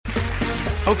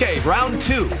Okay, round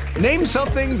 2. Name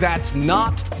something that's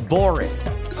not boring.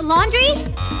 A laundry?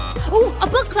 Ooh, a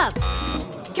book club.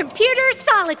 Computer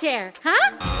solitaire,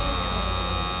 huh?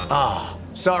 Ah,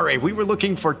 oh, sorry, we were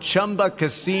looking for Chumba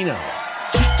Casino.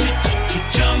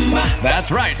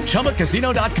 That's right,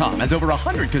 ChumbaCasino.com has over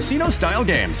 100 casino-style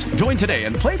games. Join today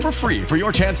and play for free for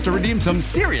your chance to redeem some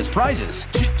serious prizes.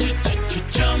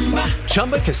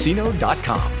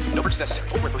 ChumbaCasino.com. No purchase necessary.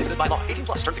 Void where prohibited by law. 18+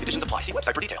 terms and conditions apply. See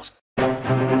website for details.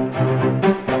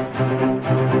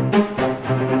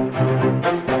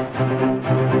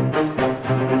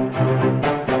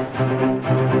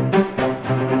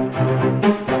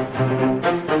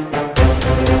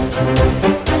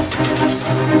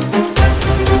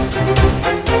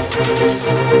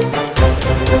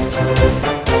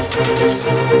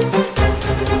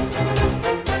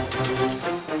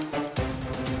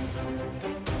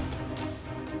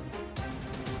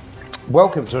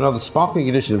 Welcome to another sparkling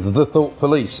edition of The Thought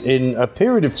Police in a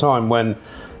period of time when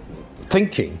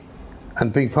thinking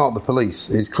and being part of the police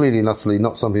is clearly and utterly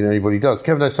not something anybody does.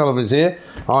 Kevin O'Sullivan's here.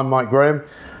 I'm Mike Graham.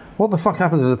 What the fuck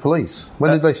happened to the police?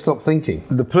 When did they stop thinking?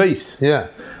 The police? Yeah.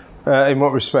 In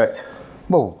what respect?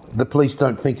 Well, the police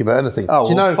don't think about anything. Oh, do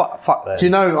you know, fuck that. Do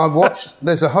you know, I watched,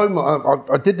 there's a home,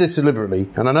 I did this deliberately,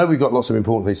 and I know we've got lots of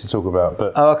important things to talk about,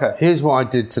 but okay. Here's what I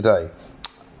did today.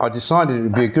 I decided it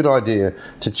would be a good idea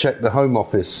to check the Home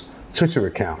Office Twitter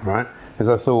account, right? Because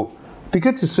I thought it'd be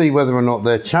good to see whether or not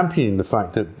they're championing the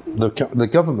fact that the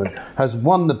government has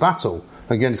won the battle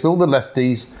against all the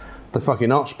lefties, the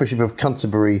fucking Archbishop of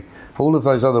Canterbury, all of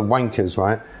those other wankers,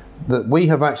 right? That we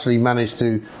have actually managed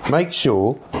to make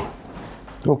sure.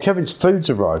 Well, Kevin's food's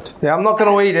arrived. Yeah, I'm not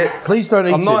going to eat it. Please don't eat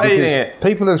it. I'm not eating it.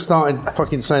 People have started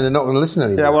fucking saying they're not going to listen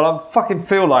anymore. Yeah, well, I fucking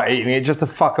feel like eating it just to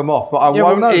fuck them off, but I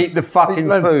won't eat the fucking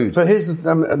food. But here's the,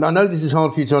 I know this is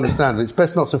hard for you to understand, but it's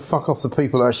best not to fuck off the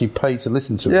people who actually pay to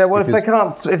listen to us. Yeah, well, if they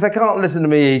can't listen to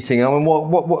me eating, I mean,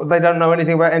 what they don't know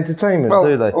anything about entertainment,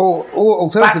 do they? Or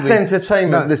alternatively, that's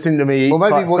entertainment. Listening to me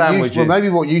eat sandwiches. Maybe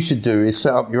what you should do is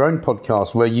set up your own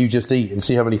podcast where you just eat and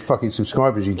see how many fucking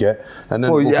subscribers you get, and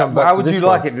then we'll come back how to this would you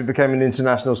like it if it became an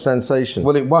international sensation?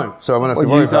 Well, it won't, so I'm going to have to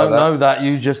worry about that. You don't know that,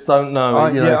 you just don't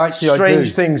know.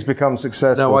 Strange things become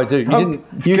successful. No, I do.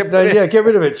 Get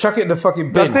rid of it. Chuck it in the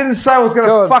fucking bin. I didn't say I was going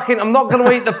to I'm not going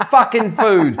to eat the fucking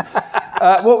food.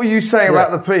 What were you saying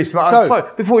about the police?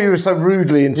 Before you were so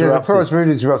rudely interrupted. Yeah, before I was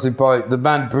rudely interrupted by the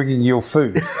man bringing your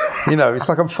food. You know, it's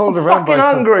like I'm followed around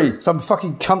by some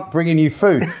fucking cunt bringing you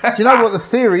food. Do you know what the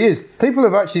theory is? People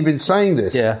have actually been saying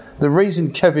this. Yeah. The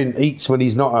reason Kevin eats when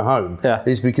he's not at home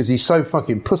is because he's so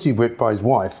fucking pussy whipped by his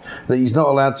wife that he's not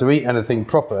allowed to eat anything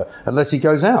proper unless he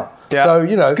goes out. Yeah. So,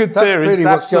 you know, that's clearly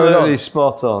what's going on.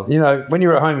 Spot on. You know, when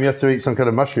you're at home, you have to eat some kind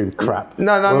of mushroom crap.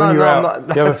 No, when you're out,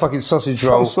 you have a fucking sausage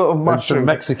roll sort of mushroom. and some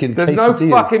Mexican There's quesadillas.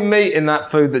 no fucking meat in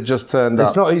that food that just turned up.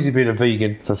 It's not easy being a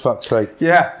vegan, for fuck's sake.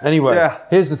 Yeah. Anyway,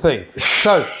 here's the thing.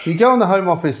 So, you go on the Home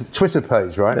Office Twitter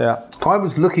page, right? Yeah. I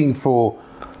was looking for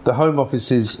the Home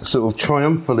Office's sort of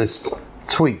triumphalist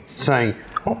tweet saying,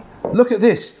 look at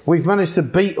this, we've managed to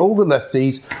beat all the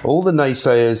lefties, all the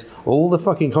naysayers, all the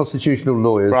fucking constitutional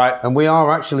lawyers, and we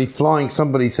are actually flying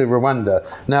somebody to Rwanda.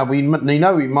 Now, we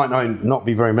know it might not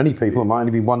be very many people, it might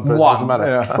only be one person, doesn't matter.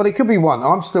 Yeah. But it could be one.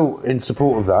 I'm still in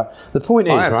support of that. The point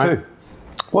is, right, too.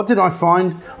 What did I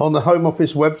find on the Home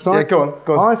Office website? Yeah, go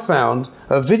on. I found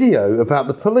a video about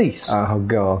the police. Oh,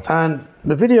 God. And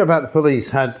the video about the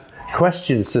police had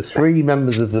questions to 3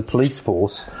 members of the police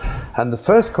force. And the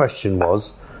first question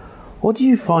was, what do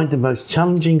you find the most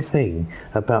challenging thing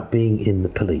about being in the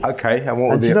police? Okay,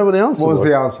 and do you know what the answer was? What was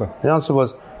the answer? The answer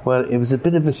was, well, it was a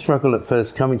bit of a struggle at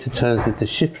first coming to terms with the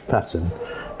shift pattern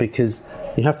because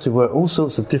you have to work all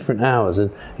sorts of different hours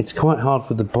and it's quite hard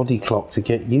for the body clock to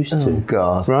get used to. Oh,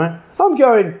 God. Right? I'm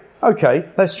going, okay,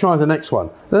 let's try the next one.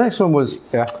 The next one was,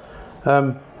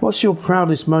 what's your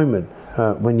proudest moment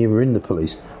when you were in the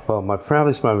police? Well, my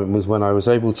proudest moment was when I was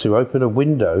able to open a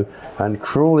window and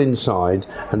crawl inside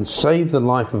and save the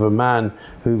life of a man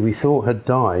who we thought had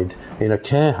died in a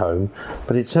care home.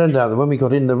 But it turned out that when we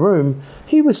got in the room,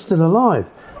 he was still alive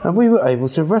and we were able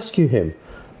to rescue him.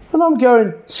 And I'm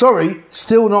going, sorry,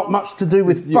 still not much to do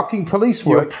with fucking police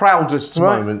work. Your proudest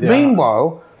moment, yeah.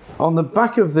 Meanwhile, on the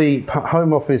back of the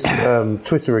Home Office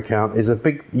Twitter account is a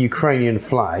big Ukrainian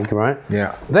flag, right?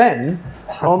 Yeah. Then,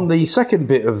 on the second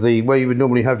bit of the, where you would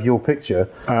normally have your picture,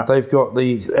 they've got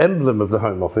the emblem of the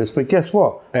Home Office, but guess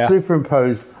what? Yeah.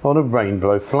 Superimposed on a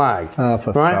rainbow flag. Oh,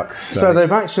 for fuck's sake. So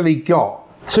they've actually got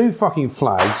 2 fucking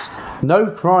flags,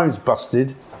 no crimes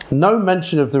busted, no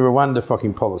mention of the Rwanda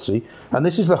fucking policy, and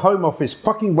this is the Home Office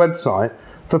fucking website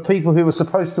for people who are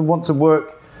supposed to want to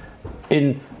work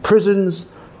in prisons,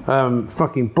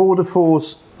 fucking border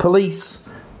force, police,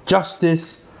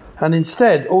 justice. And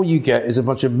instead, all you get is a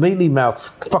bunch of mealy-mouthed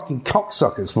fucking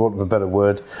cocksuckers, for want of a better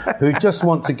word, who just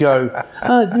want to go,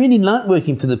 I really like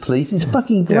working for the police. It's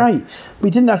fucking great. Yeah.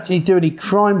 We didn't actually do any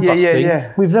crime busting.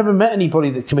 Yeah. We've never met anybody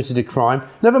that committed a crime.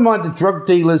 Never mind the drug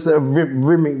dealers that are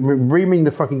reaming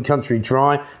the fucking country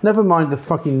dry. Never mind the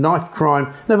fucking knife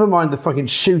crime. Never mind the fucking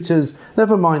shooters.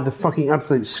 Never mind the fucking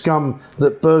absolute scum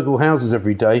that burgle houses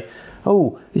every day.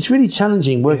 Oh, it's really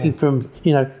challenging working from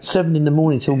 7 in the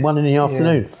morning till 1 in the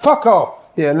afternoon. Fuck off.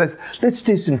 Yeah, let's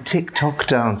do some TikTok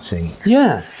dancing.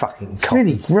 Yeah, fucking. It's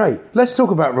really great. Let's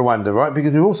talk about Rwanda, right?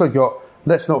 Because we've also got.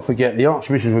 Let's not forget the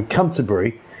Archbishop of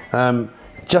Canterbury,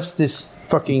 Justice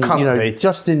fucking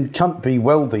Justin Cuntby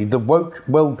Welby, the woke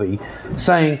Welby,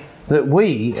 saying that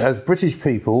we as British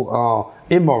people are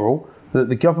immoral, that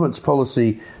the government's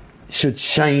policy should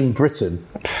shame Britain.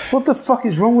 What the fuck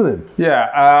is wrong with him?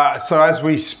 Yeah, so as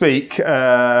we speak, with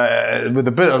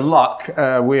a bit of luck,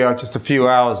 we are just a few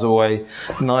hours away,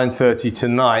 9:30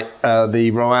 tonight.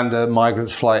 The Rwanda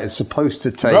migrants flight is supposed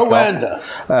to take Rwanda.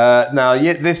 off. Now,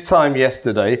 this time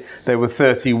yesterday, there were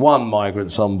 31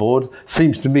 migrants on board.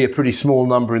 Seems to be a pretty small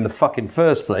number in the fucking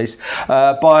first place.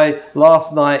 By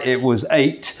last night, it was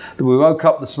 8. We woke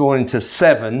up this morning to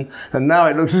 7, and now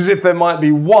it looks as if there might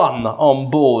be 1 on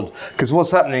board. Because what's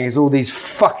happening is all these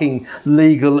fucking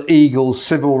legal eagles,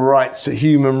 civil rights,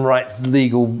 human rights,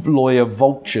 legal lawyer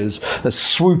vultures are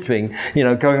swooping,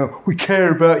 going, we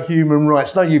care about human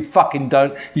rights. No, you fucking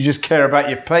don't. You just care about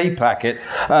your pay packet.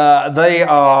 They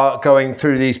are going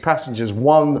through these passengers,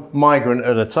 1 migrant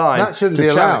at a time. That shouldn't be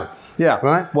allowed. Yeah.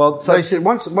 Right? Well, so they should,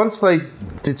 once they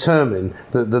determine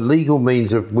that the legal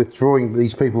means of withdrawing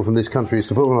these people from this country is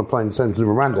to put them on a plane and send them to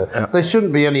Rwanda, there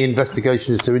shouldn't be any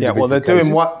investigations to individual they're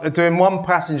cases. doing 1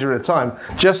 passenger at a time,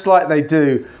 just like they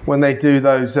do when they do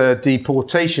those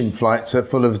deportation flights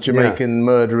full of Jamaican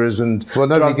murderers and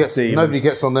nobody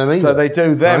gets on them either. So they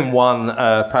do them, right? 1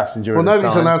 passenger at a time. Well,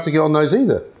 nobody's allowed to get on those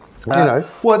either.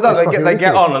 They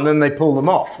get on and then they pull them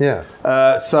off. Yeah.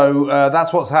 So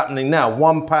that's what's happening now.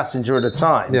 1 passenger at a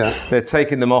time. Yeah. They're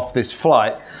taking them off this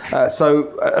flight.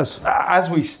 So as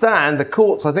we stand, the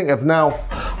courts, I think, have now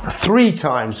 3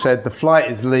 times said the flight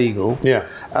is legal. Yeah.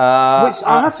 Which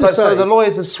I have to say, so the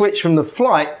lawyers have switched from the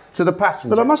flight to the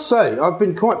passenger. But I must say, I've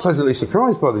been quite pleasantly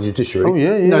surprised by the judiciary. Oh,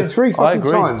 yeah. 3 fucking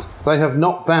times they have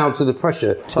not bowed to the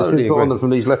pressure that's been put on them from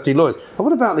these lefty lawyers. And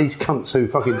what about these cunts who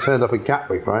fucking turned up at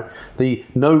Gatwick, right? The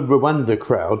No Rwanda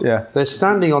crowd. Yeah. They're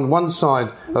standing on one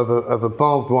side of a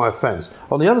barbed wire fence.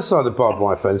 On the other side of the barbed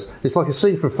wire fence, it's like a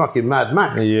scene from fucking Mad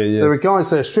Max. Yeah. There are guys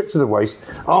there stripped to the waist,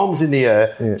 arms in the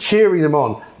air, cheering them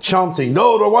on, chanting,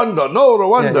 No Rwanda, No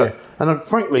Rwanda. Yeah. And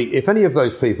frankly, if any of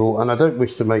those people, and I don't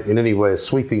wish to make in any way a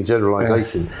sweeping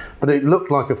generalisation, but it looked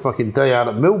like a fucking day out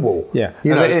at Millwall. Yeah.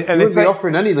 You wouldn't be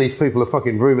offering any of these people a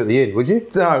fucking room at the inn, would you?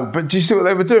 No, but do you see what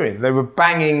they were doing? They were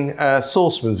banging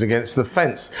saucepans against the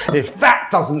fence. If that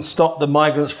doesn't stop the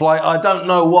migrants' flight, I don't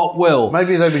know what will.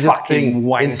 Maybe they were just being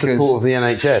wankers. In support of the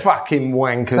NHS. Fucking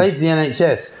wankers. Save the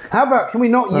NHS. How about, can we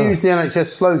not use the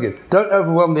NHS slogan? Don't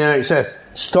overwhelm the NHS.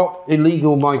 Stop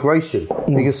illegal migration.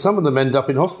 Because some of them end up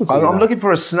in hospital. I'm looking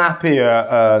for a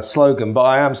snappier slogan, but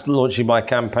I am launching my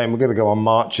campaign. We're going to go on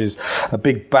marches,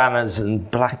 big banners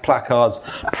and black placards.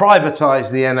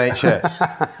 Privatise the NHS.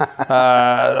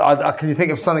 Can you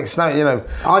think of something snappy?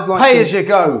 I'd like pay as you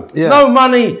go. Yeah. No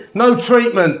money, no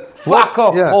treatment. Fuck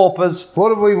off, paupers.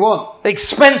 What do we want?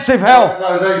 Expensive health.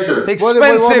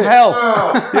 Expensive health.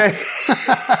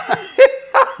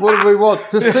 What do we want?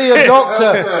 To see a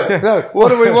doctor. No, what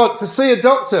do we want? To see a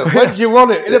doctor. When do you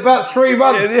want it? In about 3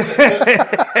 months.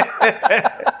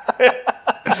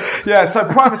 Yeah, so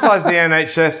privatise the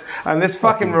NHS and this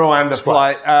fucking Rwanda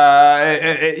flight.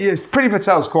 Priti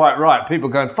Patel's quite right. People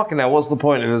going, fucking hell, what's the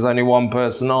point if there's only 1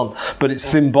 person on? But it's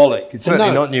symbolic. It's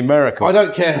certainly not numerical. I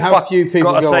don't care how few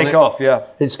people go on it. Off, yeah.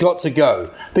 It's got to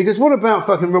go. Because what about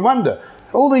fucking Rwanda?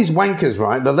 All these wankers,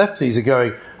 right, the lefties are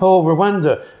going, oh,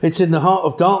 Rwanda, it's in the heart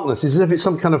of darkness. It's as if it's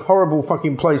some kind of horrible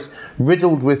fucking place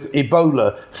riddled with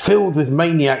Ebola, filled with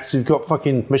maniacs who've got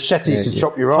fucking machetes to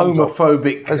chop your arms off.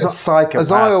 Homophobic psychopaths. As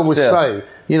I always say,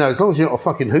 as long as you're not a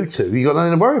fucking Hutu, you've got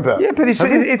nothing to worry about. Yeah, but it's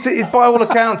by all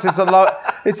accounts, it's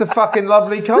a fucking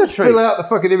lovely country. Just fill out the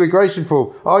fucking immigration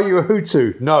form. Are you a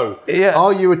Hutu? No. Yeah.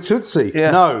 Are you a Tutsi?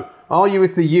 Yeah. No. Are you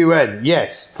with the UN?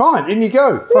 Yes. Fine, in you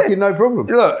go. Fucking no problem.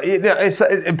 Look, it's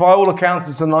by all accounts,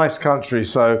 it's a nice country.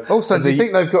 So also, do you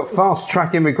think they've got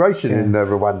fast-track immigration in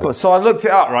Rwanda? But so I looked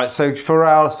it up, right? So for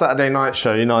our Saturday night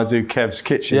show, I do Kev's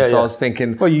Kitchen. Yeah, so I was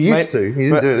thinking... Well, you used to. You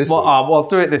didn't do it this week. Well, I'll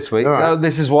do it this week. Right.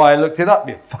 This is why I looked it up,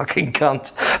 you fucking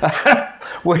cunt.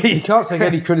 You can't take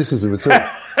any criticism at all.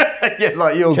 Yeah,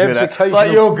 like you're good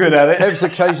at it. Kev's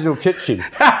occasional kitchen.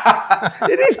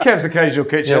 It is Kev's occasional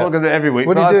kitchen. I'm not going to do it every week.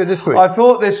 What are you doing this week? I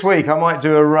thought this week I might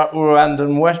do a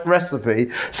Rwandan recipe,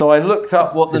 so I looked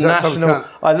up what the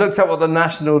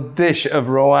national dish of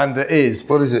Rwanda is.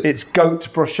 What is it? It's goat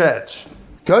brochette.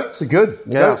 Goats are good.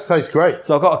 Yeah. Goats taste great.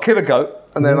 So I've got to kill a goat.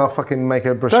 And then I'll fucking make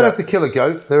a brochette. Don't have to kill a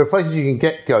goat. There are places you can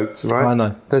get goats, right? I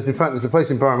know. There's a place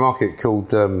in Borough Market called...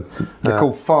 They're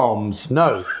called farms.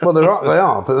 No. Well, they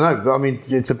are, but no. But I mean,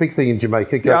 it's a big thing in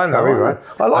Jamaica, goat curry, right?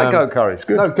 I like goat curry. It's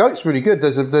good. No, goat's really good.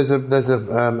 There's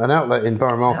an outlet in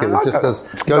Borough Market that just does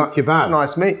goat kebabs.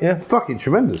 Nice meat, yeah. Fucking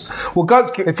tremendous. Well,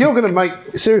 goat... If you're going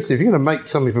to make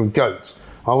something from goats,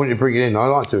 I want you to bring it in. I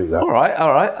like to eat that. All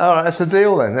right. That's a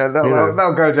deal then.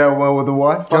 That'll go down well with the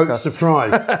wife. Goat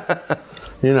surprise.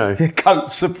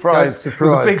 Goat surprise. It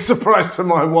was a big surprise to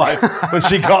my wife when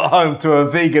she got home to a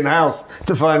vegan house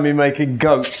to find me making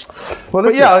goats. Well,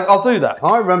 but I'll do that.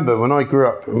 I remember when I grew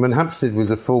up, when Hampstead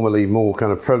was a formerly more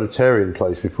kind of proletarian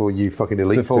place before you fucking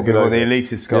elites took it over. The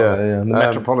elitists got there, the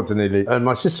metropolitan elite. And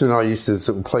my sister and I used to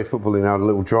sort of play football in our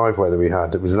little driveway that we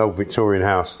had. It was an old Victorian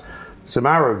house. Some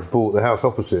Arabs bought the house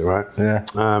opposite, right? Yeah.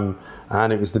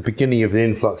 And it was the beginning of the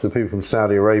influx of people from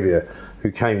Saudi Arabia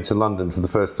who came to London for the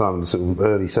first time in the sort of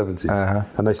early 70s.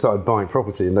 And they started buying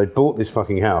property and they bought this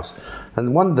fucking house.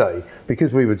 And one day,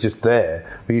 because we were just there,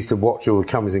 we used to watch all the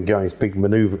comings and goings, big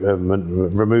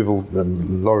removal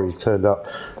lorries turned up,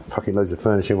 fucking loads of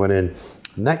furniture went in.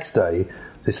 Next day,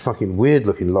 this fucking weird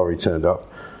looking lorry turned up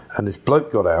and this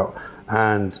bloke got out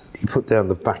and he put down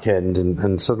the back end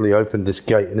and suddenly opened this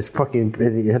gate and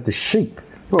he had the sheep.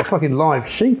 Got a fucking live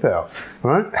sheep out,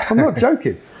 right? I'm not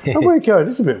joking. And we're going,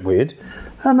 this is a bit weird.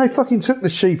 And they fucking took the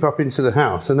sheep up into the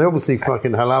house and they obviously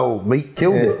fucking halal meat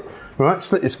killed it, right?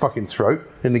 Slit his fucking throat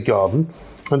in the garden.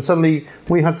 And suddenly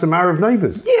we had some Arab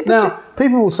neighbours. Yeah, now,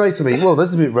 people will say to me, well,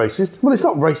 that's a bit racist. Well, it's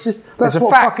not racist. That's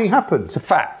what fucking happened. It's a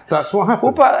fact. That's what happened.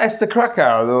 What about Esther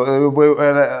Krakauer?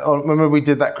 Remember we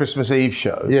did that Christmas Eve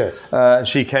show? Yes. And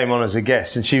she came on as a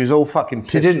guest and she was all fucking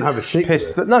pissed. She didn't have a sheep.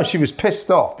 No, she was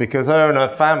pissed off because her and her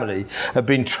family had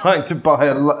been trying to buy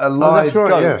a live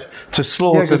goat to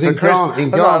slaughter for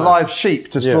Christmas. A live sheep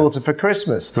to slaughter for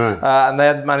Christmas. Right. And they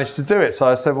hadn't managed to do it. So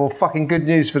I said, well, fucking good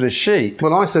news for the sheep.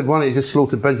 Well, I said, why don't you just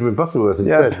slaughter Benjamin Butterworth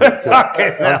instead?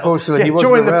 Unfortunately, he wasn't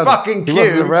join around. The fucking queue. He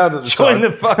wasn't around at the time. Join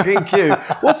the fucking queue.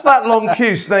 What's that long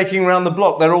queue snaking around the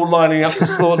block? They're all lining up to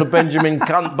slaughter Benjamin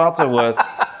Cunt Butterworth.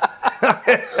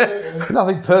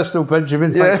 Nothing personal,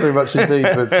 Benjamin. Thanks very much indeed.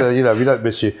 But, we don't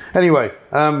miss you. Anyway.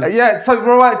 So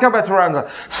go back to Rwanda.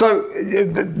 So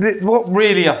what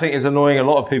really I think is annoying a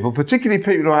lot of people, particularly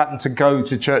people who happen to go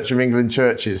to Church of England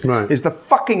churches, is the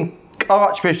fucking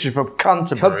Archbishop of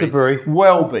Canterbury,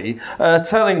 Welby,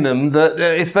 telling them that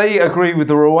if they agree with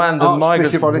the Rwandan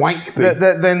migrants policy,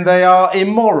 then they are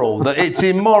immoral, that it's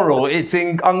immoral, it's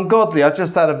ungodly. I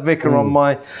just had a vicar on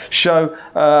my show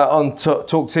on Talk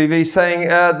TV saying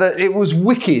that it was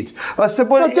wicked. I said,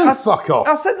 fuck off.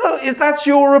 I said, look, if that's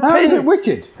your opinion. How is it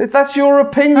wicked? If that's your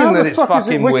opinion that it's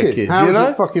fucking wicked. How is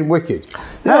it fucking wicked?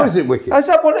 How is it wicked? I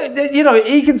said,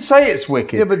 he can say it's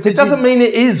wicked. Yeah, but it doesn't mean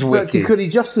it is wicked. Could he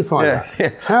justify that?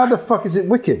 Yeah. How the fuck is it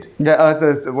wicked? Yeah,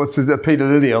 Peter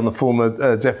Lilly on the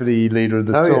former deputy leader of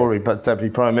the Tory, but deputy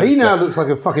prime minister. He now looks like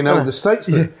a fucking elder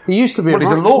statesman. Yeah. He used to be he's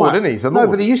a lord, isn't he? He's a lord.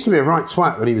 No, but he used to be a right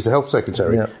twat when he was the health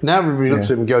secretary. Yeah. Now everybody looks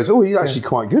at him and goes, "Oh, he's actually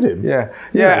quite good, him." Yeah.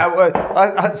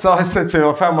 So I said to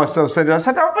him, I found myself saying, who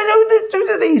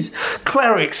are these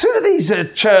clerics? Who are these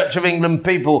Church of England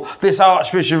people? This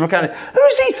Archbishop of Canterbury? Who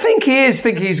does he think he is?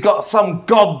 Think he's got some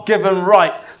God-given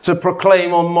right to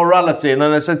proclaim on morality? And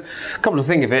then I said, come to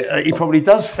think of it, he probably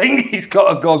does think he's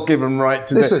got a God-given right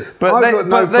to do it. But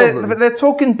they're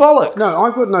talking bollocks. No,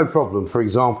 I've got no problem, for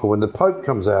example, when the Pope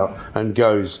comes out and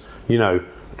goes,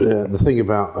 the thing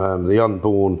about the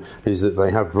unborn is that they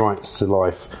have rights to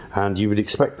life, and you would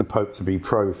expect the Pope to be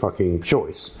pro-fucking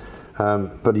choice.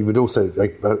 But he would also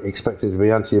expect him to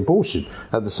be anti-abortion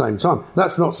at the same time.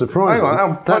 That's not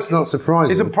surprising. That's not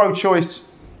surprising. Isn't pro-choice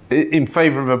in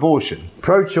favour of abortion?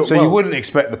 Pro-choice. So you wouldn't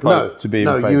expect the Pope to be in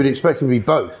favour? No, you would expect him to be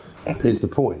both, is the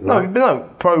point. Right? No,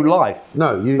 pro-life.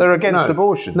 No, they're against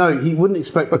abortion. No, he wouldn't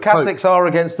expect the Pope. But Catholics are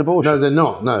against abortion. No, they're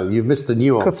not. No, you've missed the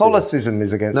nuance. Catholicism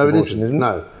is against abortion, isn't it?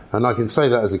 No, and I can say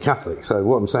that as a Catholic. So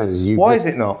what I'm saying is Why is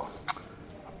it not?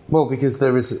 Well, because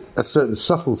there is a certain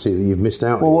subtlety that you've missed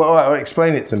out on. Well,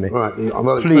 explain it to me. Right,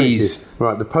 well, please.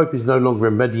 Right, the Pope is no longer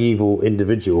a medieval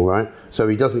individual, right? So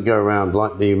he doesn't go around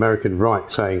like the American right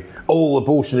saying all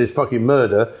abortion is fucking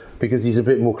murder, because he's a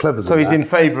bit more clever than that. So he's in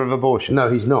favour of abortion?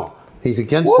 No, he's not. He's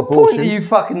against what abortion. What point are you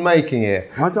fucking making here?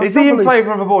 Is can't he in believe-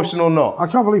 favour of abortion or not? I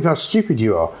can't believe how stupid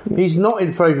you are. He's not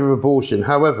in favour of abortion.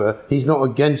 However, he's not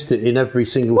against it in every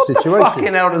single What situation. the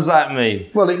fucking hell does that mean?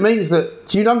 Well, it means that.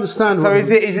 Do you understand? So what is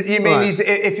it? You mean right.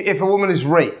 if a woman is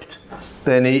raped,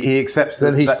 then he accepts that?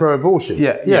 Then he's pro-abortion.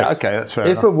 Yeah. Okay, that's fair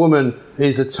enough. If a woman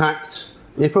is attacked,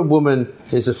 if a woman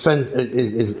is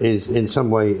is in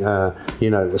some way,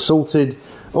 assaulted,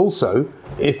 also.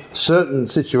 If certain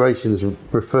situations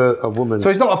refer a woman... So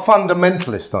he's not a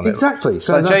fundamentalist on it? Exactly.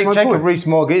 So like that's my Jacob point.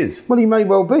 Rees-Mogg is. Well, he may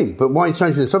well be, but why are you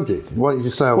changing the subject? Why don't you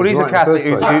just say I was Well, he's right a Catholic.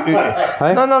 in the first place?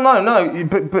 Hey? No.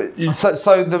 But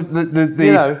so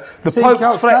the see, you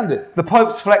can't stand it. The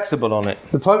Pope's flexible on it.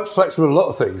 The Pope's flexible on a lot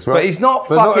of things, right? But he's not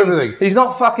but fucking... not everything. He's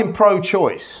not fucking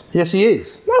pro-choice. Yes, he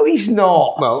is. No, he's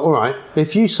not. Well, all right.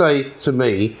 If you say to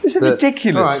me... This is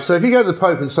ridiculous. All right, so if you go to the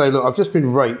Pope and say, look, I've just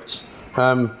been raped...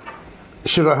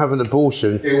 should I have an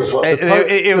abortion?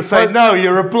 He'll say, no,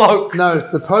 you're a bloke. No,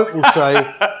 the Pope will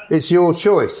say, it's your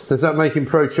choice. Does that make him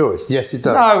pro-choice? Yes, it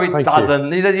does. No, it Thank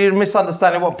doesn't. You're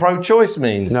misunderstanding what pro-choice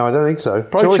means. No, I don't think so.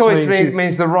 Pro-choice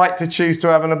means the right to choose to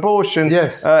have an abortion.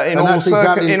 Yes. In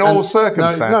all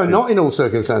circumstances. No, not in all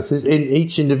circumstances. In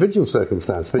each individual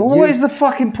circumstance. But what is the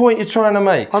fucking point you're trying to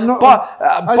make? I'm not. But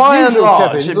by and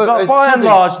large,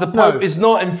 the Pope Kevin, is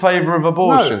not in favour of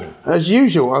abortion. No, as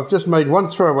usual, I've just made one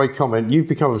throwaway comment. You've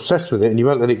become obsessed with it, and you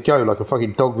won't let it go like a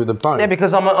fucking dog with a bone. Yeah,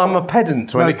 because I'm a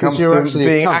pedant when it comes to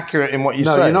being accurate in what you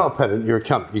say. No, you're not a pedant. You're a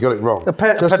cunt. You got it wrong. A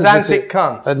pedantic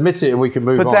cunt. Admit it, and we can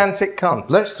move on. Pedantic cunt.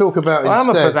 Let's talk about I'm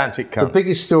a instead pedantic cunt. the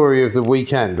biggest story of the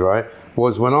weekend, right?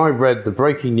 Was when I read the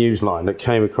breaking news line that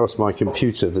came across my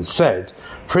computer that said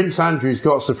Prince Andrew's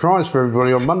got a surprise for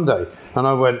everybody on Monday, and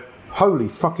I went, holy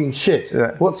fucking shit!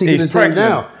 Yeah. What's he going to do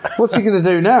now? What's he going to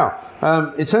do now?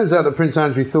 It turns out that Prince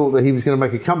Andrew thought that he was going to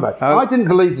make a comeback. I didn't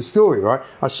believe the story, right?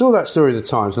 I saw that story at the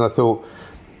Times, and I thought,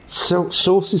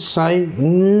 sources say,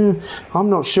 I'm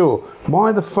not sure.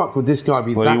 Why the fuck would this guy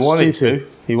be that stupid?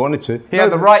 He wanted to. He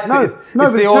had the right to.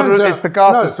 It's the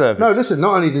Garter service. No, listen,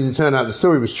 not only does it turn out the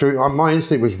story was true, my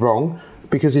instinct was wrong,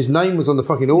 because his name was on the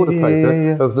fucking order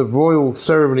paper of the royal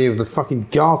ceremony of the fucking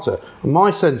Garter. My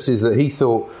sense is that he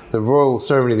thought the royal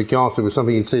ceremony of the Garter was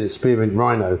something he'd seen at Spearmint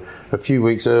Rhino a few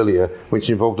weeks earlier, which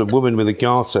involved a woman with a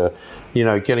garter,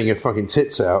 getting her fucking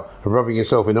tits out and rubbing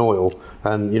herself in oil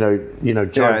and,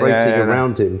 gyrating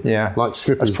around him like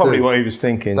strippers That's probably do. what he was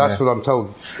thinking. That's what I'm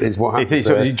told is what happened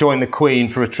there. He joined the Queen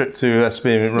for a trip to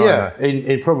Spearmint Rhino.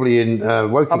 Yeah, probably in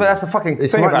Woking. But that's the fucking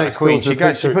It's thing right about next the Queen. door to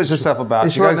the She puts herself about.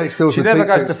 It's right next door to She the never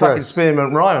Pizza goes to fucking Express.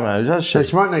 Spearmint Rhino, does she?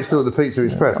 It's right next door to the Pizza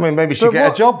Express. I mean, maybe she'd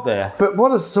get a job there. But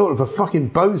what a sort of a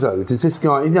fucking bozo does this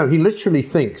guy... he literally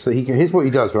thinks that here's what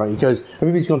he does, right? He goes,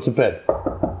 everybody's gone to bed.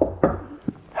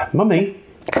 Mummy.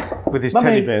 With his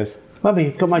teddy bears. Mummy,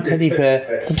 I've got my teddy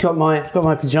bear. I've got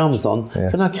my pyjamas on. Yeah.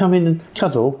 Can I come in and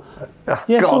cuddle?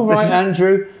 Yes, all right,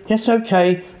 Andrew. Yes,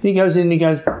 okay. And he goes in and he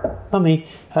goes, Mummy,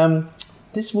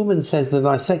 this woman says that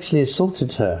I sexually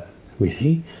assaulted her.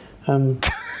 Really?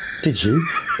 Did you?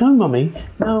 No, Mummy.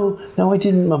 No, I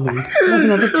didn't, Mummy. Have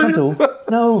another cuddle.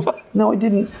 No, I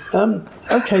didn't.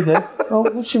 Okay then. Oh,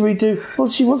 what should we do? Well,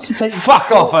 she wants to take...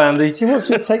 Fuck off, Andy. She wants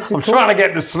to take some... I'm trying to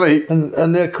get to sleep. And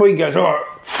the Queen goes, all right.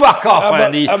 Fuck off,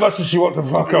 Andy. How much does she want to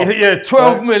fuck off? Yeah,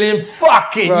 12 million.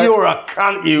 Fucking, you're a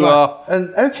cunt, you are.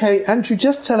 And okay, Andrew,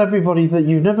 just tell everybody that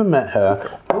you've never met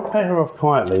her. We'll pay her off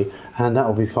quietly, and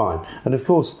that'll be fine. And of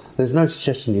course, there's no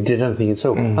suggestion you did anything at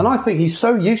all. And I think he's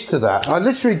so used to that. I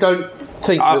literally don't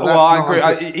think that that's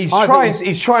I agree.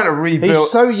 He's trying to rebuild.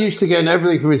 He's so used to getting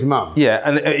everything from his mum. Yeah,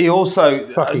 and he also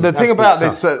the thing about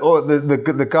this,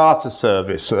 the Garter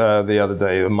service the other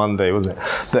day, Monday, wasn't it?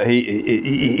 That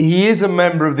he is a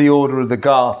member of the Order of the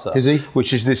Garter. Is he?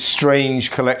 Which is this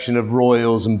strange collection of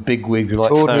royals and bigwigs like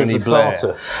Order Tony of the Blair,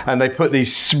 Garter. and they put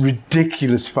these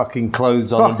ridiculous fucking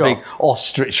clothes on and big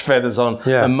ostrich feathers on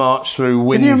and march through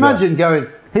Windsor. Can you imagine going?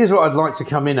 Here's what I'd like to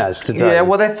come in as today. Yeah,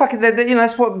 well, they're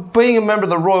that's what being a member of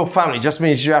the royal family just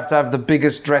means you have to have the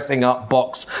biggest dressing up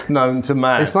box known to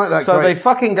man. It's like that. So they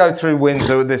fucking go through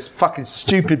Windsor with this fucking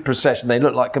stupid procession. They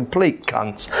look like complete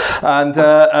cunts. And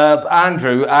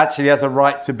Andrew actually has a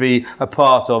right to be a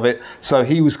part of it. So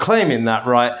he was claiming that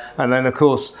right. And then, of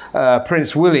course,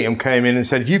 Prince William came in and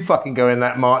said, you fucking go in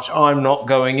that march. I'm not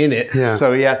going in it. Yeah.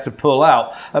 So he had to pull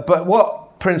out. But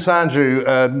what Prince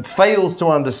Andrew fails to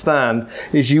understand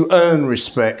is you earn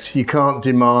respect, you can't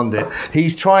demand it.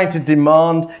 He's trying to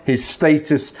demand his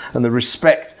status and the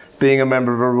respect being a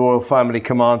member of a royal family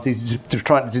commands. He's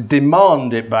trying to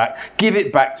demand it back. Give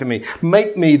it back to me.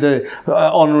 Make me the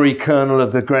honorary colonel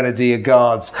of the Grenadier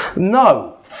Guards.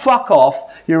 No, fuck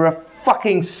off. You're a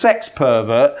fucking sex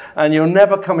pervert and you're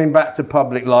never coming back to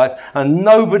public life, and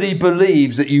nobody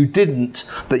believes that you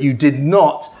did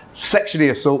not sexually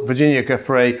assault Virginia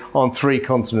Giuffre on 3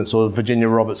 continents, or Virginia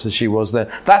Roberts as she was then.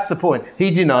 That's the point.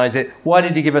 He denies it. Why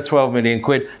did he give her 12 million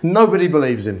quid? Nobody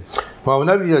believes him. Well,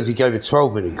 nobody knows he gave her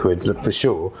 12 million quid, for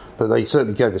sure, but they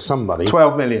certainly gave her some money.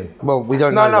 12 million. Well, we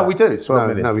don't know. No, we do. It's 12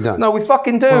 million. No, we don't. No, we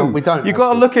fucking do. Well, we don't. You've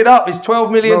got to look it up. It's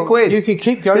 12 million quid. You can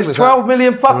keep going with It's 12 that.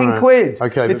 million fucking All right. quid.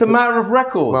 Okay. It's a matter of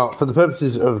record. Well, for the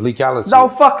purposes of legality. No,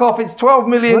 fuck off. It's 12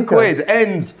 million Okay. quid.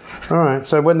 Ends. All right,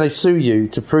 so when they sue you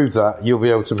to prove that, you'll be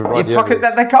able to provide the Fucking,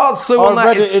 evidence. they can't sue on that. I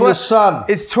read it in the Sun.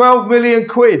 It's 12 million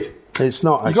quid. It's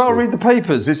not, actually. You've got to read the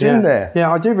papers. It's yeah. in there.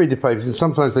 Yeah, I do read the papers, and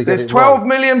sometimes they get There's it 12 wrong.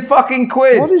 million fucking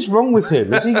quid. What is wrong with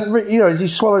him? Is he, has he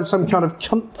swallowed some kind of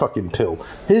cunt fucking pill?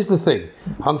 Here's the thing.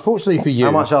 Unfortunately for you,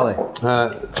 How much are they?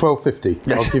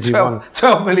 $12.50. I'll give you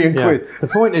 12 million Yeah. quid. The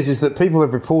point is that people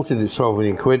have reported it's 12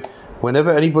 million quid.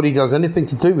 Whenever anybody does anything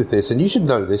to do with this, and you should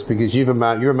know this because you're a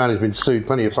man who's been sued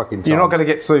plenty of fucking times. You're not going to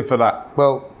get sued for that.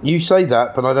 Well, you say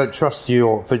that, but I don't trust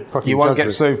your fucking You won't judgment.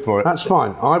 get sued for it. That's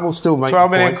fine. I will still make 12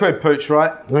 the million point. quid, Pooch,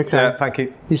 right? Okay. Yeah, thank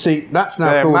you. You see, that's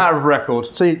now Yeah, called... matter of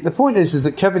record. See, the point is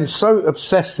that Kevin is so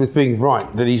obsessed with being right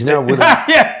that he's now willing...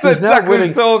 Yes, he's now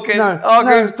Argu's talking.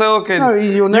 Argu's talking. No,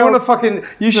 you're now... You want to fucking...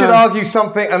 You should argue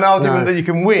an argument that you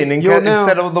can win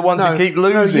instead of the ones you keep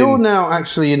losing. No, you're now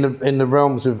actually in the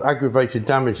realms of aggravated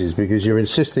damages because you're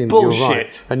insisting that you're right.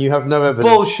 Bullshit. And you have no evidence.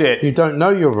 Bullshit. You don't know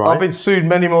you're right. I've been sued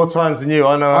many more times than you.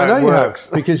 I know how it you works.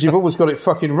 have, because you've always got it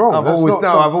fucking wrong. I've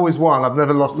always won. I've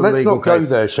never lost a Let's legal not case. go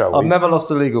there, shall we? I've never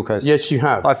lost a legal case. Yes, you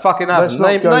have. I fucking haven't.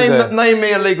 Let's not go there. Name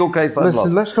me a legal case I've lost.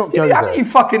 Let's not go How there. do you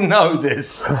fucking know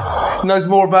this? He knows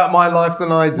more about my life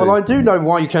than I do. Well, I do know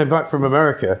why you came back from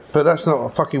America, but that's not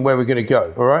fucking where we're going to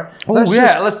go, all right?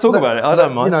 Let's talk about it. I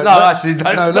don't mind.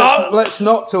 Let's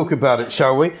not talk about it,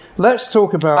 shall we? Let's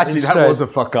talk about Actually, instead. that was a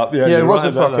fuck up. Yeah, it was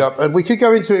a fuck up, and we could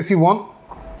go into it if you want.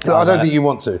 But I don't think you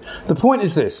want to. The point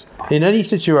is this: in any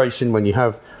situation when you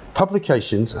have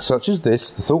publications such as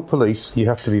this, the Thought Police, you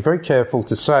have to be very careful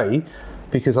to say,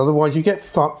 because otherwise you get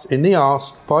fucked in the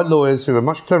arse by lawyers who are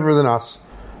much cleverer than us,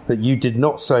 that you did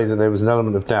not say that there was an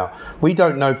element of doubt. We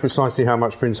don't know precisely how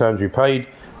much Prince Andrew paid.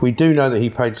 We do know that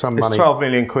he paid some money. It's 12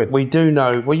 million quid. We do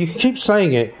know. Well, you can keep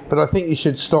saying it, but I think you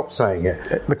should stop saying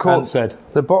it. The court said.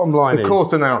 The bottom line is... The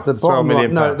court announced the it's 12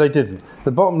 million No, pounds. they didn't.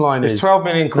 The bottom line is... It's 12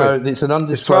 million quid. No, it's an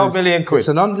undisclosed... It's 12 million quid. It's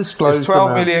an undisclosed It's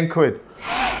 12 amount. million quid.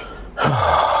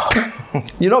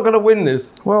 You're not going to win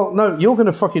this. Well, no, you're going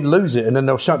to fucking lose it, and then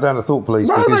they'll shut down the Thought Police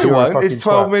No, because they you're a won't. fucking It's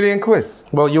 12 twat. million quid.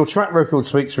 Well, your track record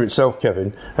speaks for itself,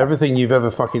 Kevin. Everything you've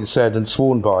ever fucking said and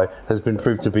sworn by has been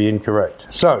proved to be incorrect.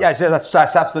 So... Yeah, that's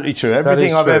absolutely true. that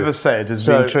Everything is I've true. ever said has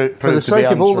So, been true. for the sake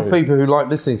of all the people who like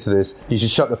listening to this, you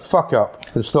should shut the fuck up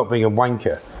and stop being a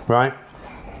wanker, right?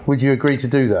 Would you agree to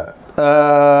do that?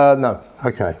 No.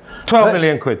 Okay. 12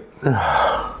 million quid.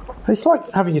 It's like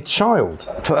having a child.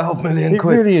 12 million It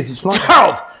quid. really is. It's like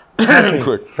 12 million having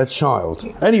quid. a child.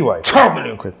 Anyway, 12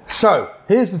 million quid. so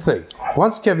here's the thing.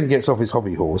 Once Kevin gets off his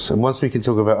hobby horse and once we can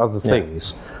talk about other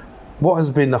things, what has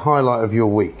been the highlight of your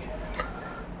week?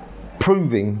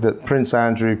 Proving that Prince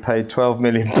Andrew paid 12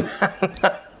 million.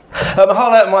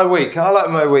 Highlight of my week.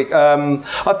 I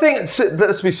think,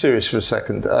 let's be serious for a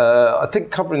second. I think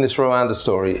covering this Rwanda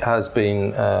story has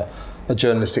been a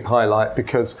journalistic highlight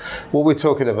because what we're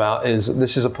talking about is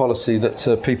this is a policy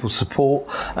that people support,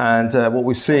 and what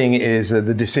we're seeing is the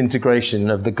disintegration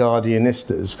of the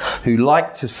Guardianistas who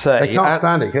like to say, They can't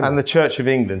stand it, can and they? the Church of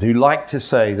England, who like to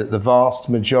say that the vast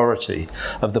majority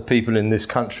of the people in this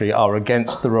country are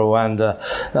against the Rwanda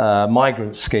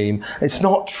migrant scheme. It's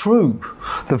not true.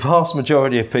 The vast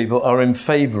majority of people are in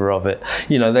favour of it.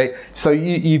 You know,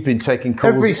 you've been taking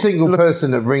calls. Every single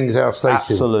person that rings our station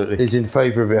Absolutely. is in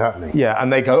favour of it happening. Yeah,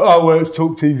 and they go, oh, well, it's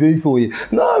Talk TV for you.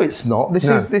 No, it's not.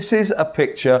 This is a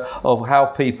picture of how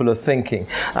people are thinking.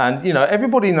 And, you know,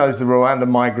 everybody knows the Rwanda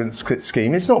migrant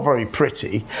scheme. It's not very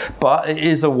pretty, but it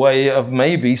is a way of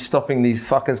maybe stopping these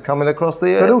fuckers coming across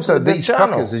the But also, the these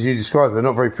channel. fuckers, as you describe, they're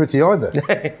not very pretty either.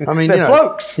 I mean, They're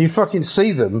blokes. You fucking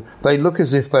see them, they look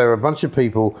as if they're a bunch of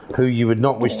people who you would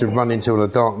not wish to run into on a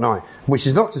dark night, which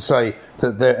is not to say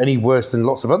that they're any worse than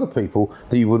lots of other people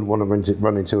that you wouldn't want to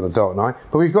run into on a dark night.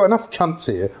 But we've got enough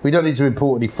cunts here. We don't need to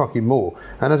import any fucking more.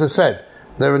 And as I said,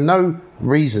 there are no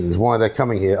reasons why they're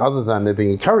coming here other than they're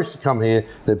being encouraged to come here,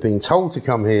 they're being told to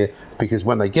come here, because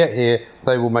when they get here,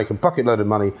 they will make a bucket load of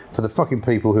money for the fucking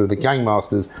people who are the gang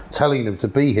masters telling them to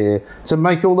be here to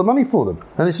make all the money for them.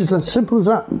 And it's just as simple as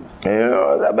that.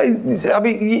 Yeah, I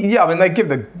mean, they give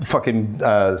the fucking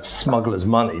smugglers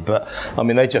money, but I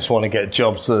mean, they just want to get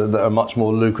jobs that are much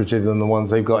more lucrative than the ones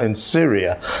they've got in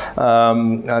Syria.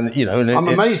 And you know, I'm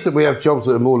amazed that we have jobs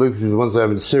that are more lucrative than the ones they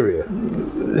have in Syria.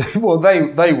 Well,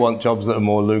 they want jobs that are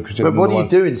more lucrative. But what do you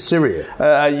do in Syria?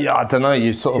 Yeah, I don't know.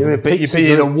 You sort of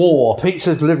be in a war.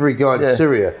 Pizza delivery guy in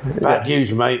Syria. Bad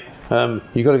news, mate.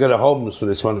 You've got to go to Holmes for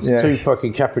this one. It's 2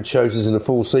 fucking capricciosos in the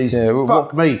 4 seasons. Yeah,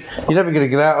 fuck me. You're never going to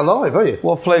get out alive, are you?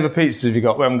 What flavour pizzas have you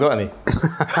got? We haven't got any.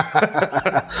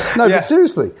 No, but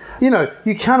seriously, you know,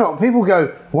 you cannot. People go,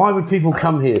 why would people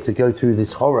come here to go through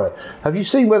this horror? Have you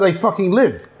seen where they fucking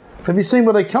live? Have you seen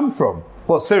where they come from?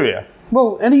 What, Syria?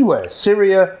 Well, anywhere.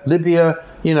 Syria, Libya,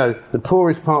 you know, the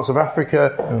poorest parts of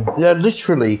Africa. They're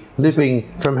literally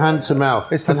living from hand to mouth.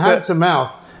 Hand to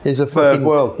mouth is a fucking,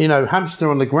 world. You know, hamster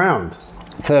on the ground.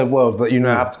 Third world, but you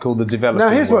now have to call the developing Now,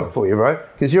 here's world. one for you, right?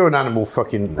 Because you're an animal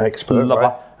fucking expert,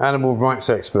 right? Animal rights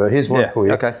expert. Here's one for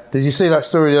you. Okay. Did you see that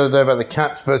story the other day about the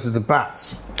cats versus the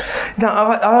bats? No,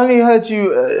 I only heard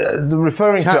you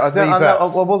referring Cats to it. v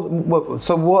bats.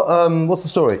 What's the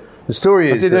story? The story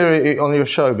is I did hear it on your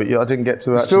show, but I didn't get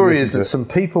to. The story is that some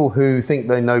people who think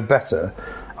they know better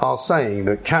are saying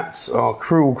that cats are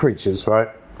cruel creatures, right?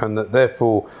 And that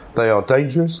therefore they are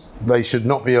dangerous. They should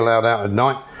not be allowed out at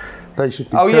night. They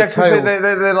should be curtailed. Because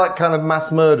they're like kind of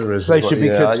mass murderers. They should be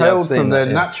curtailed from their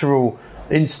natural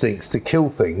instincts to kill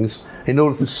things in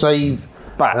order to save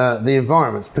the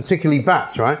environments, particularly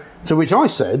bats, right? To which I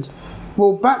said,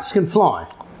 well, bats can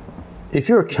fly. If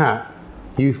you're a cat,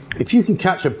 if you can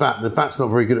catch a bat, the bat's not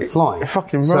very good at flying. You're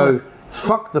fucking right. So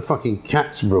fuck the fucking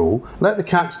cats rule. Let the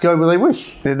cats go where they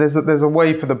wish. There's a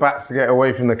way for the bats to get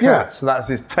away from the cats. So that's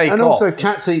his take and off. And also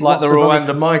cats eat like lots the of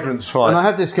Rwanda migrants fight. And I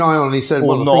had this guy on and he said,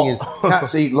 well, the thing is,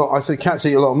 cats eat I said, cats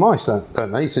eat a lot of mice,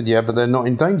 don't they? He said, yeah, but they're not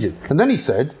endangered. And then he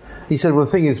said, well, the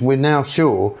thing is, we're now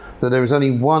sure that there is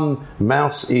only one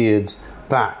mouse-eared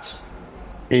bat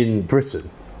in Britain.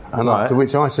 And to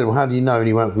which I said, well, how do you know? And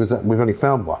he went, because we've only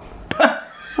found one.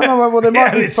 And I went, well, there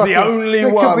might be fucking... the only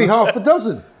there one. Could be half a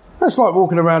dozen. That's like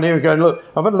walking around here and going, look,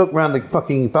 I've had a look around the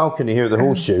fucking balcony here at the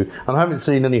Horseshoe and I haven't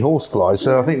seen any horseflies,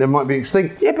 so I think they might be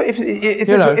extinct. Yeah, but if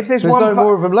there's one no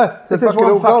more of them left. If there's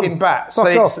one fucking bat,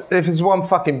 if it's one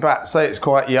fucking bat, say it's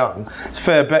quite young, it's a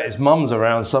fair bet its mum's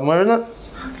around somewhere, isn't it?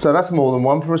 So that's more than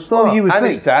one for a start. Well, you would and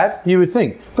think. His dad. You would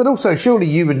think. But also, surely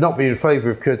you would not be in favour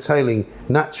of curtailing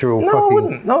natural I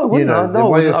wouldn't.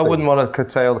 I wouldn't want to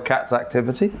curtail the cat's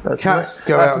activity. Cats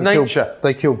go out and nature.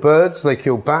 They kill birds, they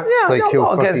kill bats, they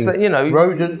kill fucking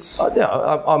rodents.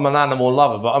 I'm an animal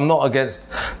lover, but I'm not against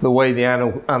the way the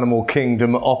animal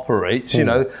kingdom operates. You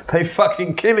know, they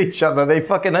fucking kill each other. They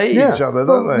fucking hate each other,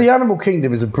 don't they? The animal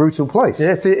kingdom is a brutal place.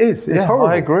 Yes, it is. It's horrible.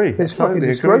 I agree. It's fucking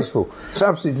disgraceful. It's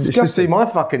absolutely disgusting. You should see my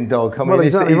fucking dog. I mean,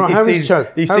 exactly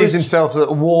right. He sees himself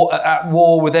at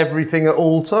war with everything at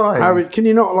all times. Harry, can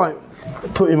you not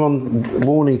put him on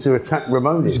warning to attack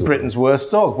Ramona? He's Britain's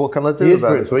worst dog. What can I do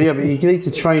about it? Well, yeah, but you need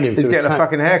to train him. He's getting a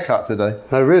fucking haircut today.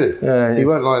 Oh, really? Yeah, he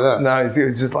won't like that. No,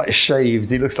 he's just like shaved.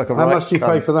 He looks like a. How much do you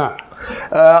pay for that?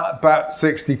 About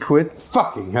 60 quid.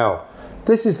 Fucking hell!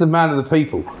 This is the man of the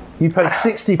people. You pay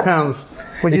 £60.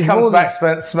 Which he is comes back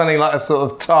smelling like a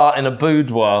sort of tart in a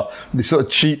boudoir with this sort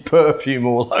of cheap perfume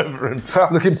all over him,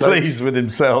 looking pleased with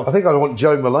himself. I think I want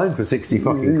Joe Malone for 60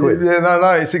 fucking quid. Yeah,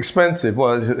 no, it's expensive.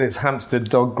 Well, it's Hampstead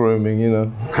dog grooming, you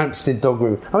know. Hampstead dog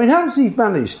grooming. I mean, how does he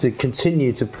manage to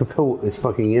continue to purport this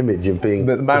fucking image of being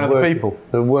the man of the people?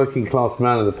 The working class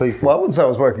man of the people. Well, I wouldn't say I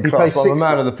was working class, but I'm a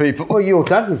man of the people. Well, your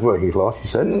dad was working class, you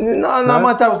said. No,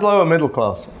 my dad was lower middle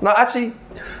class. No, actually...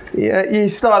 Yeah, he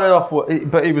started off,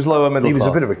 but he was lower middle class. He was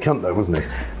a bit of a cunt, though, wasn't he?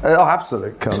 Oh,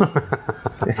 absolute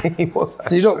cunt. He was.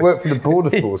 Did he not work for the border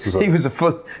force or something? He was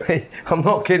I'm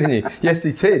not kidding you. Yes,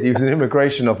 he did. He was an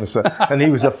immigration officer, and he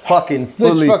was a fucking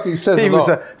fully. This fucking says he a was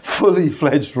lot. a fully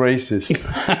fledged racist.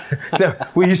 No,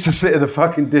 we used to sit at the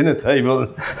fucking dinner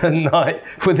table at night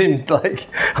with him. Like,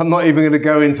 I'm not even going to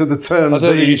go into the terms. I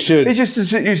don't think you should. He just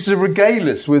used to regale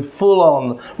us with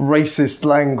full-on racist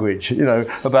language, you know,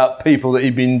 about people that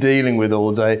he'd been dealing with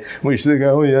all day. We used to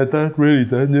go, oh yeah, Dad, really,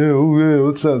 Dad? Yeah, oh yeah,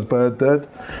 that sounds bad, Dad.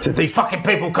 So these fucking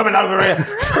people coming over here.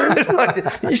 It's like,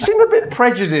 you seem a bit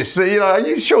prejudiced. You know, are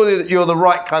you sure that you're the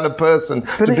right kind of person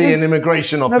to be an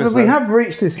immigration officer? No, but we have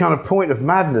reached this kind of point of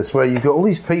madness where you've got all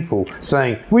these people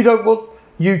saying, we don't want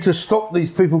you to stop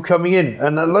these people coming in.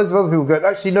 And loads of other people go,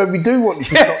 actually, no, we do want you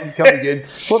to stop them coming in.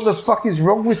 What the fuck is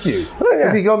wrong with you?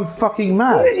 Have you gone fucking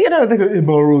mad? You know, they go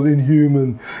immoral,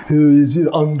 inhuman,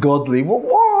 ungodly. Well,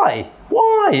 why?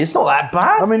 Why? It's not that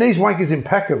bad. I mean, these wankers in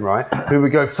Peckham, right, who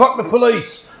would go, fuck the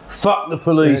police. Fuck the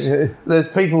police. Yeah. There's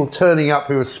people turning up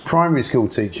who are primary school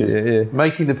teachers,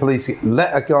 making the police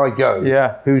let a guy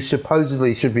go who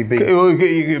supposedly should be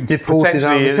being deported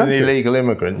out of the country. An illegal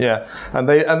immigrant, and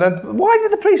then why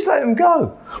did the police let him go?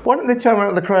 Why didn't they turn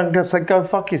around to the crowd and say, go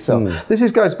fuck yourself? This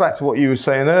goes back to what you were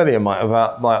saying earlier, Mike,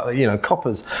 about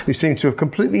coppers who seem to have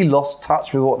completely lost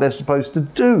touch with what they're supposed to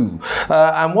do.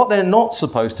 And what they're not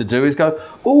supposed to do is go,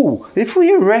 oh, if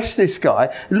we arrest this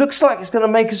guy, it looks like it's going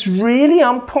to make us really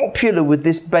unpopular with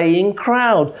this baying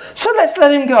crowd. So let's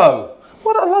let him go.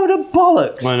 What a load of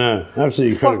bollocks. I know,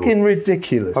 absolutely incredible. Fucking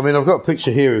ridiculous. I mean, I've got a picture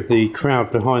here of the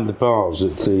crowd behind the bars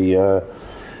at the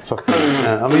fucking...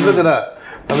 I mean, look at that.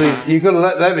 I mean, you've got to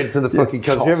let them into the fucking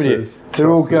country, haven't you? They're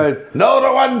all going, no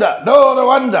Rwanda, no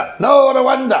Rwanda, no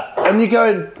Rwanda. And you're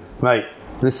going, mate,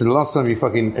 listen, the last time you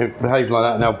fucking behaved like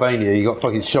that in Albania, you got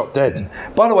fucking shot dead.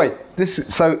 By the way,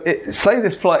 say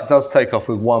this flight does take off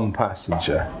with one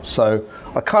passenger. So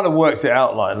I kind of worked it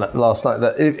out like last night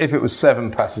that if it was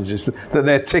 7 passengers, that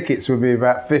their tickets would be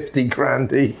about 50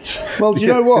 grand each. Well, do you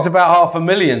know what? It's about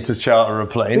 $500,000 to charter a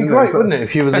plane. It'd be great, wouldn't it,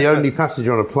 if you were the only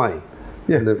passenger on a plane?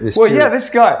 Yeah. This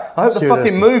guy. I hope the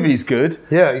fucking movie's good.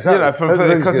 Yeah,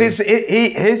 exactly. Because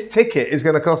his ticket is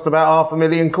going to cost about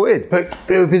 £500,000. But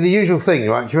it would be the usual thing,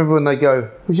 right? Do you remember when they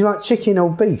go, would you like chicken or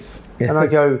beef? Yeah. And I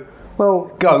go,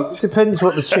 well, goat. It depends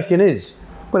what the chicken is.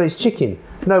 Well, it's chicken.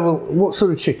 No, well, what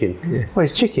sort of chicken? Yeah. Well,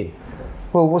 it's chicken.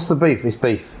 Well, what's the beef? It's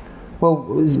beef. Well,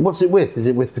 what's it with? Is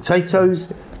it with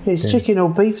potatoes? It's chicken or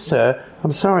beef, sir.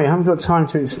 I'm sorry, I haven't got time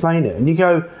to explain it. And you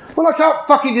go, well, I can't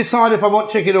fucking decide if I want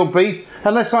chicken or beef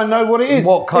unless I know what it is.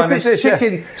 What kind if it's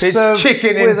chicken served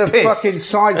chicken with a piss. fucking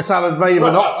side salad made of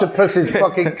an octopus's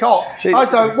fucking cock, I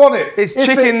don't want it. It's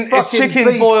chicken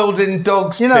beef, boiled in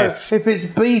dog's piss. If it's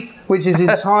beef which is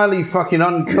entirely fucking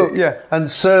uncooked and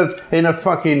served in a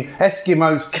fucking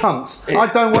Eskimo's cunt, I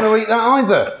don't want to eat that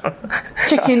either.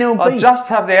 Chicken or beef. I'll just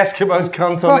have the Eskimo's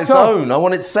cunt on its own. I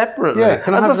want it separately. Yeah,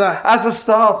 can I have that as a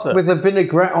starter with a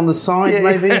vinaigrette on the side,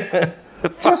 maybe?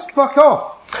 Just fuck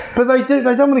off. But they do.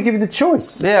 They don't want to give you the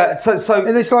choice. Yeah. So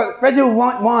and it's like red or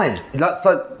white wine. That's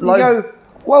like you go,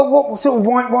 well, what sort of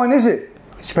white wine is it?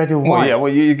 It's red or white. Well,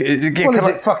 is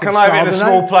it fucking can I have it in a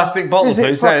small plastic bottle,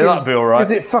 please? Yeah, that'd be all right. Is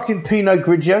it fucking Pinot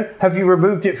Grigio? Have you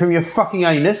removed it from your fucking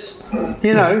anus?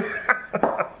 You know.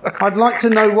 I'd like to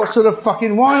know what sort of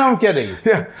fucking wine I'm getting.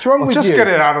 Yeah. What's wrong with you? Just get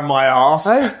it out of my arse.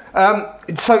 Hey?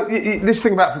 So this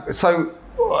thing about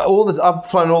I've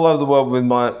flown all over the world with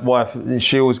my wife, and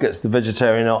she always gets the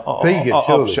vegetarian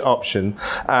option,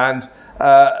 and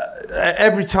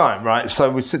every time, right? So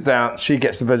we sit down, she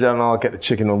gets the vegetarian, and I'll get the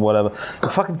chicken or whatever. The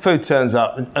fucking food turns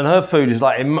up, and her food is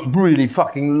like really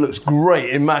fucking looks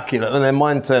great, immaculate, and then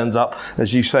mine turns up,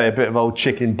 as you say, a bit of old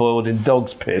chicken boiled in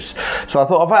dog's piss. So I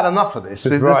thought, I've had enough of this.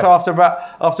 After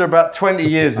about 20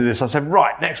 years of this, I said,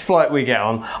 right, next flight we get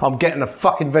on, I'm getting a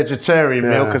fucking vegetarian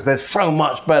meal because they're so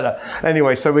much better.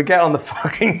 Anyway, so we get on the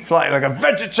fucking flight, like a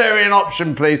vegetarian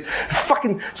option, please. A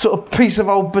fucking sort of piece of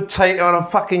old potato and a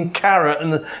fucking carrot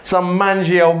and some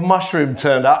mangy old mushroom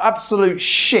turned out. Absolute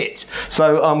shit.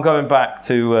 So I'm going back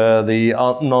to the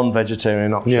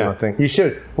non-vegetarian option, I think. You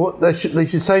should. What they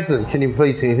should say to them, can you have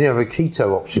a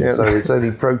keto option? So it's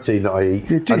only protein that I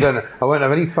eat. I won't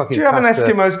have any fucking Do you have pasta.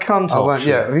 an Eskimo's cunt option?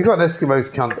 Yeah, have you got an Eskimo's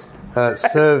cunt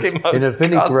served in a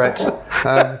vinaigrette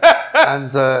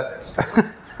and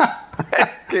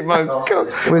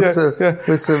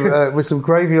with some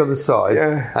gravy on the side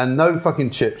and no fucking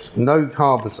chips, no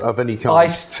carbs of any kind.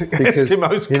 Iced because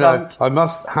Eskimo's cunt. I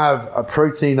must have a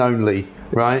protein only,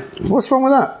 right? What's wrong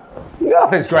with that? Yeah, I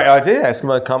think it's a great idea,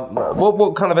 Eskimo cunt.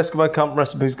 What kind of Eskimo cunt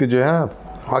recipes could you have?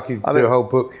 I could do a whole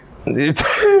book.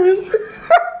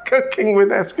 Cooking with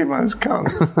Eskimo's cunt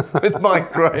with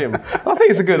Mike Graham. I think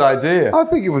it's a good idea. I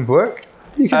think it would work.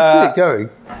 You can see it going.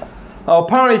 Oh,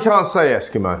 apparently you can't say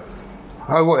Eskimo.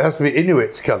 Oh, what? It has to be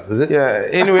Inuit's cunt, does it? Yeah,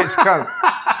 Inuit's cunt.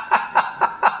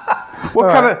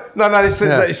 What kind of... No, you say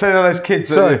to those kids...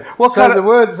 Sorry. The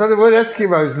word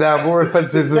Eskimo is now more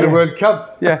offensive than the word cunt.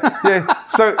 Yeah.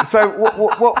 So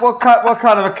what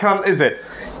kind of a cunt is it?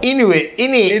 Inuit.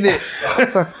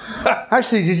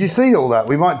 Actually, did you see all that?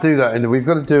 We might do that, we've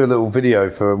got to do a little video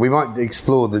we might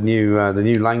explore the new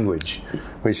language,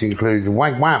 which includes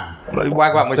wagwam.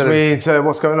 Wagwam, which means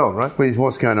what's going on, right? Which is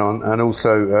what's going on, and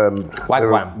also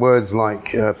wagwam. Words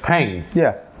like peng.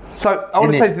 Yeah. So I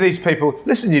want to say to these people,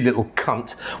 listen, you little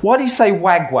cunt. Why do you say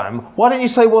wagwam? Why don't you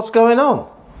say what's going on?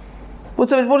 What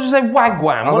do you say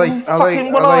wagwam?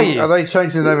 What are you? Are they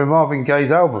changing the name of Marvin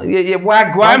Gaye's album? Yeah,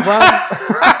 wagwam.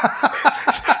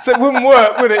 So it wouldn't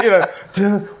work, would it? You know,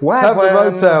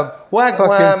 Wagwam. Motown.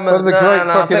 Wagwam. One of the great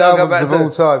fucking albums of all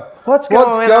time. What's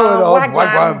going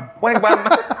on?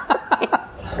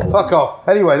 Wagwam. Fuck off.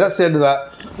 Anyway, that's the end of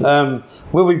that.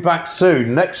 We'll be back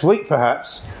soon. Next week,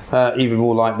 perhaps. Even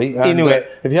more likely. And,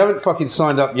 if you haven't fucking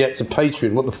signed up yet to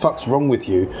Patreon, what the fuck's wrong with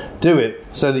you? Do it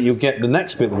so that you'll get the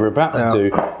next bit that we're about to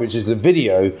do, which is the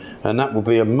video, and that will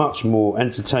be a much more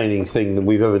entertaining thing than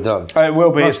we've ever done. It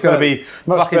will be. It's going to be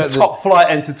fucking top flight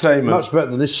entertainment. Much better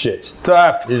than this shit.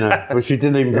 You know, which we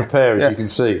didn't even prepare, as you can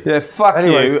see. Yeah, fuck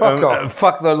anyway, you. Fuck off.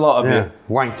 Fuck the lot of you.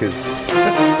 Wankers.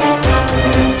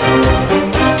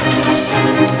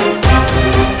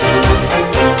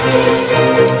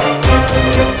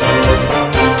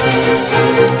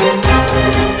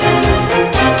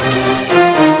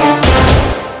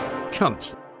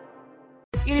 Cunt.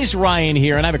 It is Ryan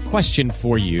here, and I have a question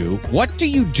for you. What do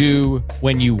you do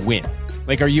when you win?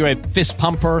 Like, are you a fist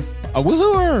pumper, a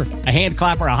woohooer, a hand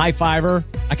clapper, a high fiver?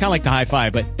 I kind of like the high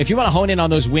five, but if you want to hone in on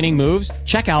those winning moves,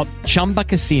 check out Chumba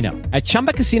Casino. At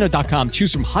ChumbaCasino.com,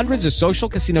 choose from hundreds of social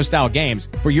casino style games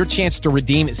for your chance to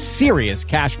redeem serious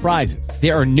cash prizes.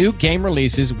 There are new game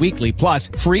releases weekly, plus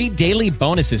free daily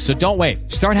bonuses. So don't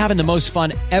wait. Start having the most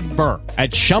fun ever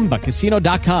at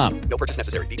ChumbaCasino.com. No purchase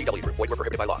necessary. VGW Group. Void where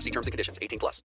prohibited by law. See terms and conditions. 18+.